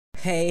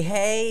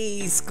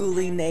Hey,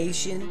 Skoolie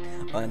Nation!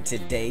 On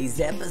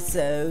today's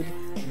episode,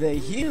 the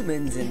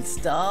humans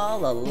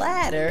install a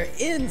ladder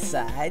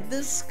inside the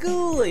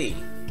Skoolie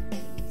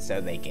so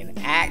they can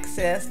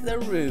access the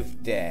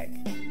roof deck.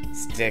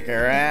 Stick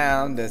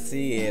around to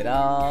see it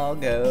all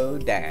go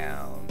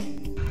down.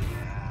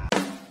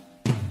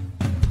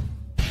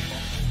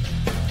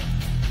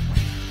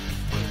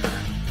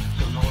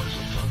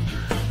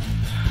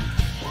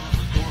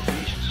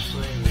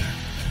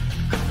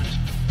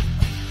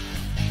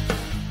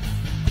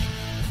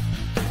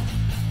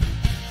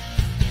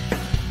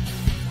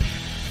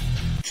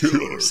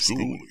 Killer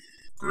Skoolie.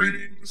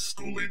 Greetings,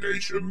 Skoolie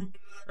Nation,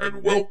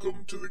 and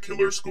welcome to the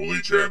Killer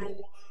Skoolie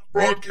channel.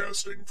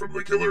 Broadcasting from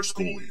the Killer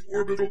Skoolie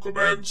Orbital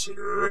Command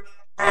Center,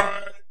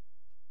 I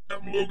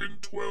am Logan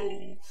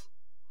 12.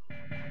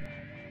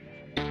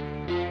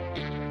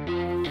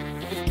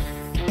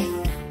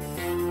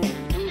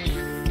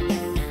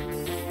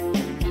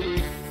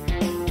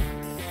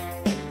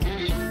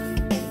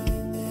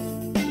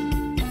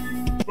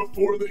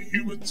 Before the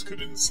humans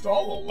could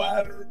install a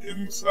ladder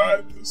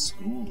inside the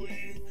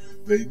Skoolie,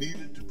 they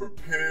needed to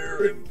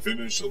prepare and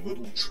finish a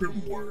little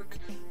trim work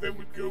that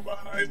would go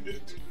behind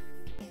it.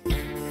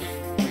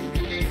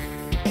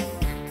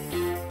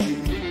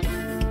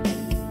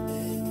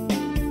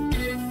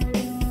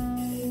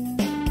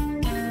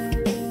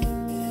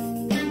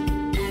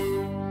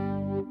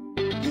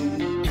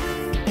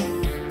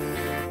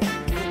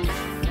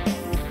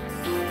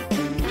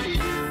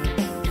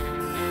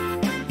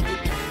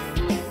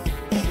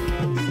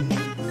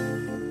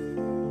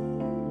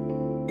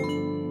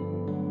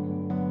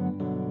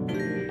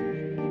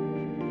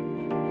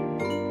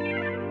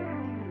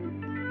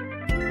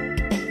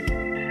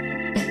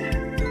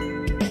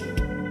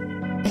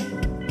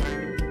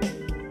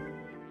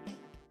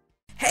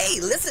 Hey,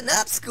 listen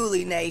up,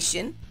 Skoolie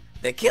Nation!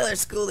 The Killer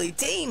Skoolie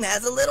team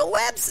has a little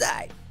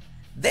website.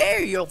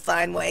 There you'll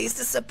find ways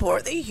to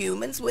support the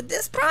humans with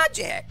this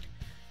project.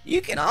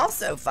 You can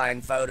also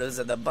find photos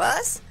of the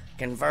bus,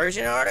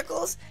 conversion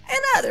articles, and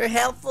other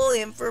helpful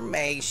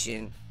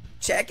information.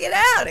 Check it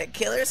out at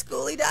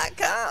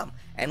killerskoolie.com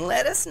and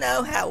let us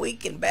know how we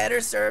can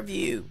better serve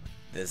you,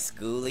 the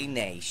Skoolie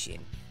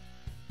Nation.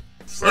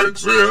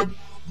 Thanks, Ed.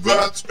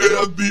 That's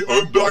Ed the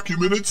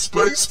undocumented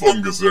space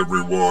fungus,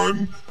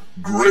 everyone.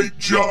 Great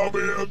job,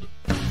 Ed.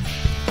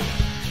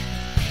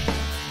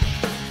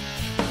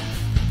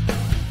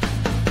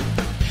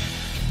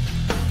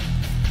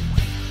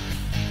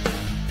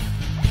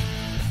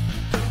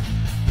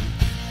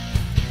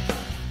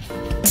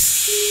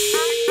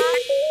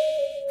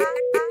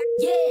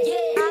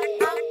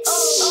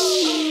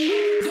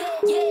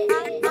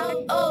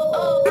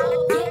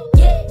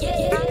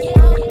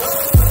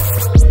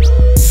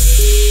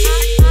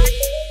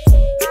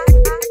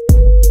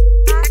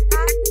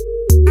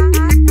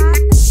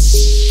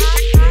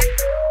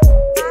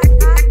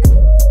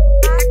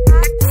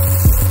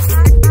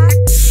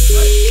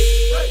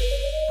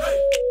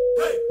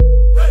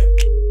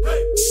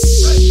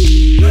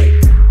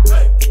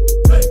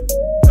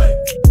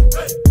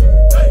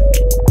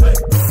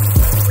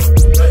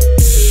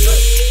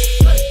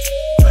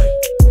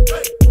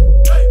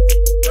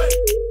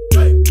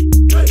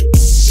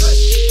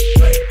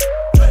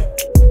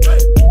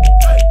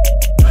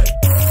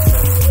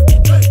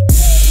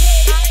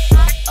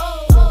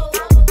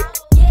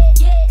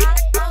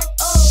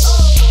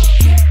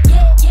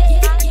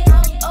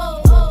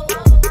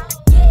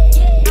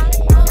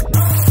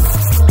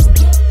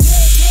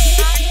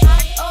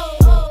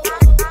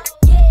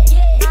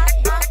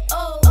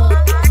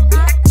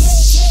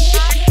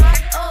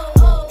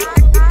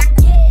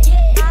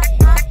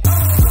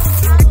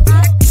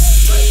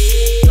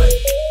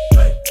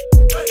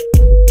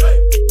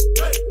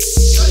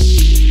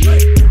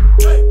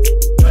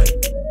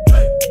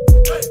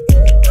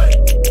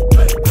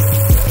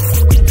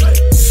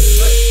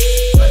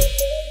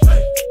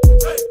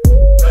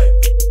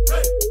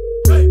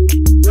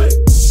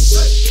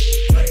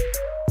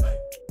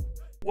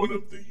 One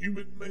of the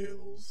human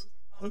males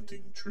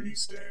hunting tree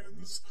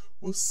stands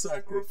was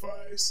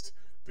sacrificed.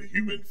 The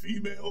human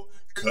female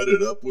cut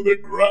it up with a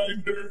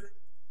grinder.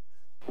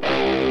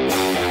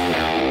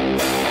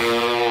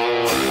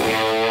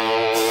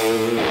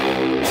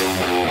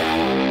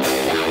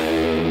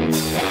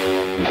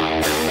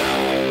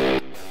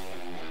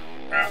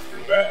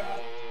 After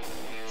that,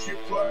 she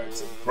applied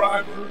some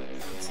primer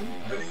and some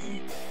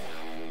paint.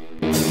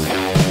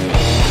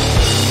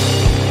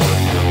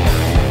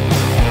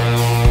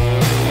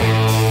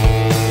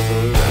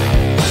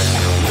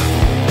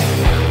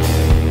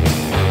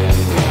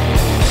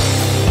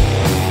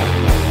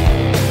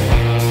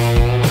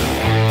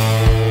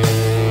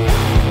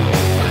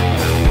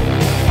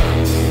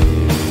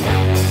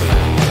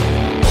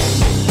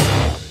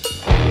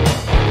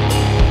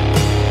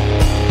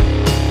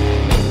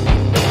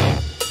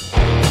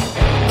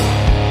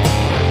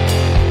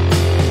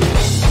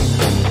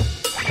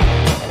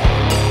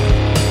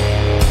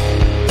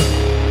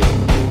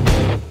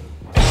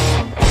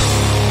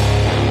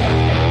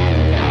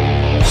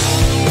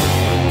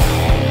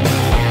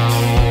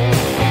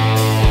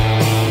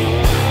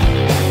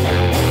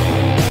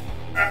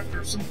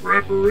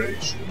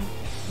 preparation,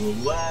 the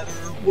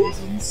ladder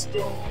was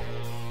installed.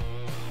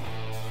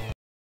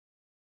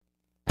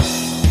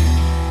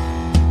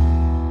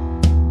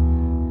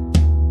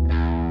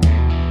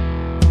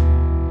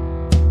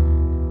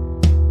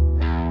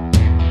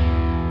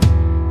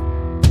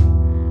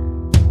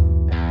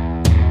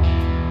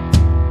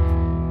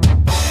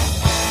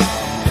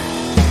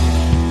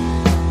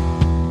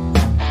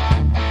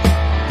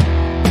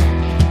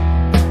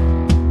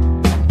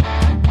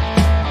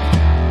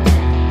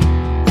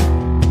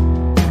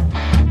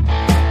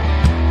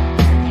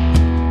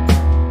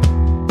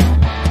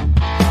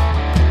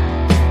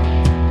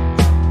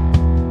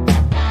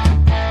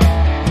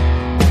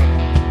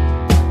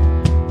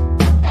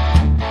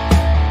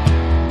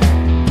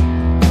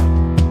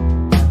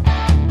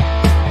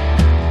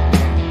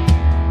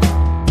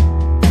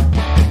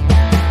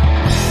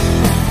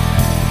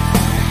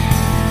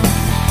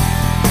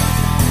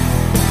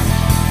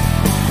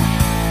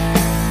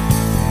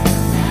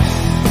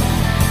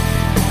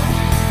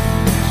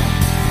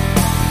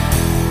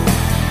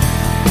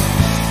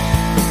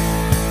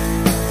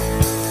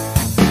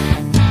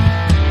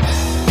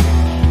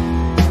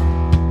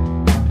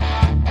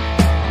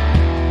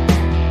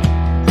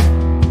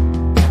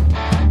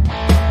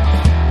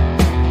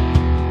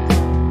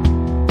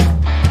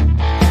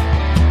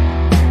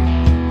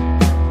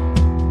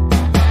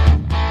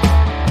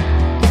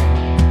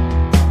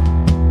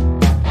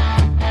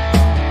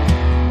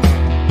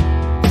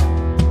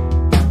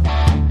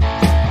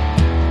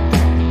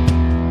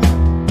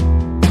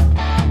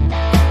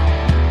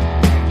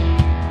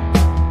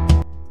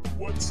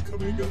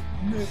 Coming up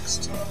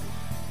next time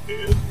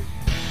in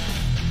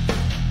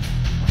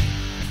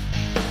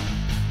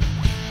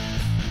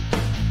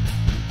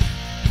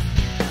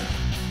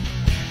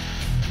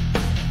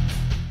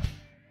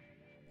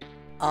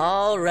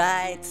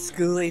Alright,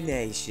 Skoolie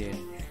Nation,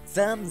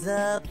 thumbs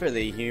up for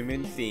the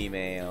human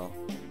female.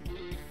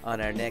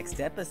 On our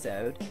next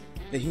episode,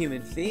 the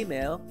human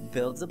female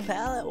builds a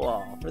pallet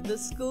wall for the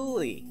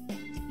Skoolie.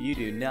 You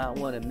do not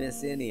want to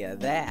miss any of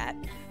that,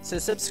 so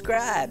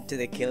subscribe to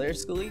the Killer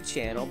Skoolie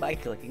channel by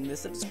clicking the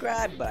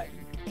subscribe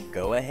button.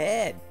 Go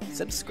ahead,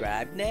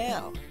 subscribe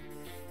now.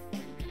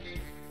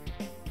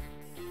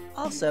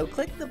 Also,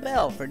 click the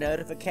bell for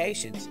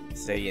notifications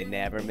so you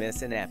never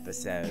miss an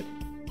episode.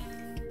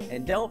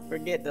 And don't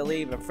forget to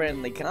leave a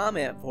friendly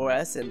comment for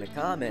us in the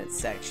comments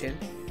section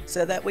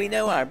so that we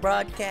know our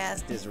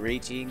broadcast is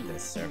reaching the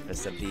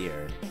surface of the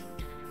earth.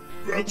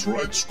 That's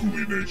right,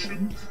 Skoolie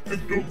Nation,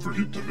 and don't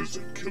forget to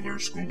visit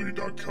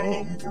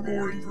killerskoolie.com for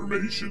more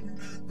information.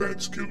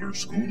 That's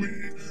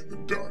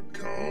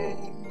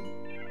killerskoolie.com.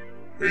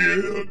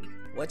 Hey Ed.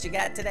 What you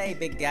got today,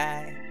 big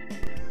guy?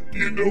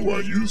 You know, I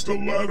used a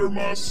ladder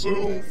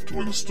myself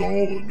to install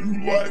a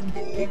new light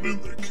bulb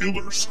in the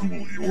Killer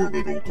Skoolie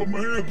Orbital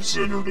Command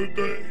Center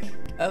today.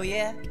 Oh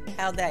yeah?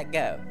 How'd that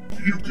go?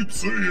 You could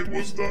say it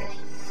was the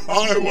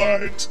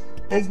highlight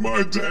of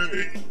my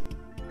day.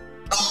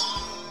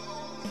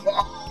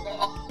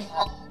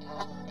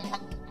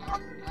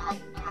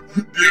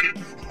 Get it?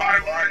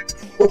 Highlight.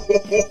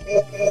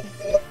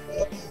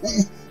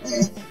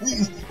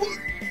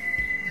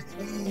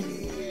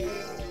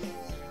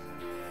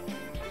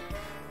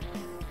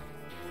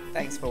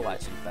 Thanks for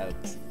watching,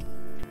 folks.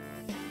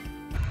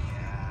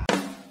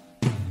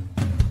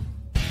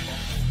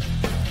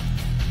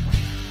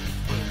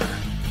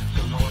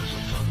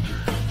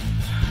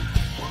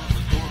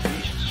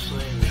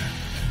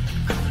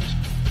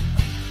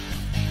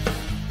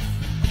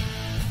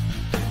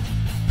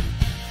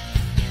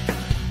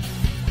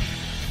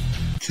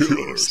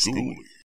 Killer Skoolie.